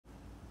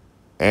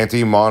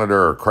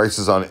Anti-Monitor,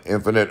 Crisis on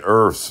Infinite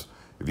Earths.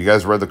 If you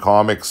guys read the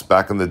comics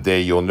back in the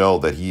day, you'll know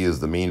that he is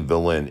the main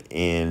villain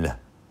in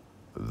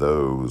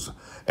those.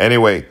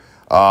 Anyway,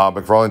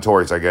 McFarlane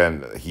Toys,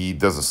 again, he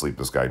doesn't sleep,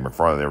 this guy.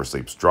 McFarlane never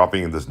sleeps.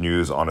 Dropping this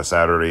news on a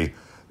Saturday.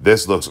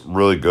 This looks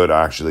really good,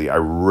 actually. I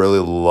really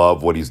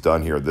love what he's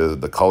done here.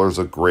 The colors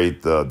look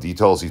great. The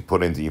details he's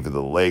put into even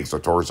the legs, the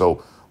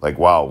torso, like,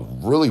 wow,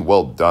 really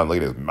well done. Look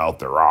at his mouth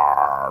there,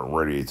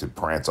 ready to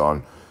prance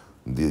on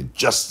the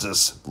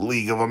Justice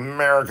League of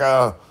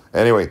America.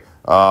 Anyway,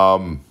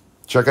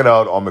 check it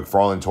out on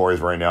McFarlane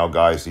Toys right now,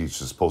 guys. He's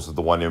just posted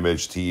the one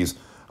image tease.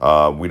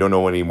 We don't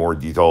know any more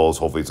details.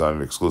 Hopefully it's not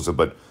an exclusive,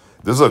 but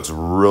this looks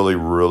really,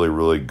 really,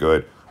 really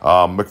good.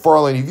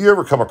 McFarlane, if you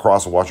ever come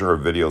across watching our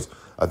videos,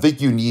 I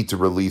think you need to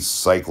release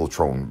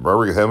Cyclotron.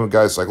 Remember him,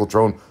 guys?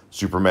 Cyclotron,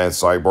 Superman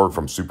cyborg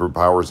from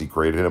Superpowers. He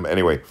created him.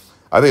 Anyway,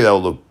 I think that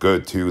would look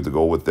good, too, to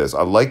go with this.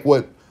 I like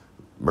what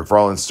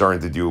McFarlane's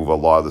starting to do with a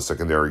lot of the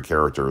secondary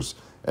characters.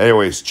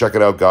 Anyways, check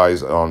it out,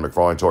 guys, on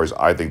McFarlane Toys.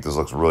 I think this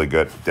looks really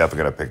good. Definitely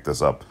going to pick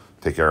this up.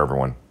 Take care,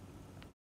 everyone.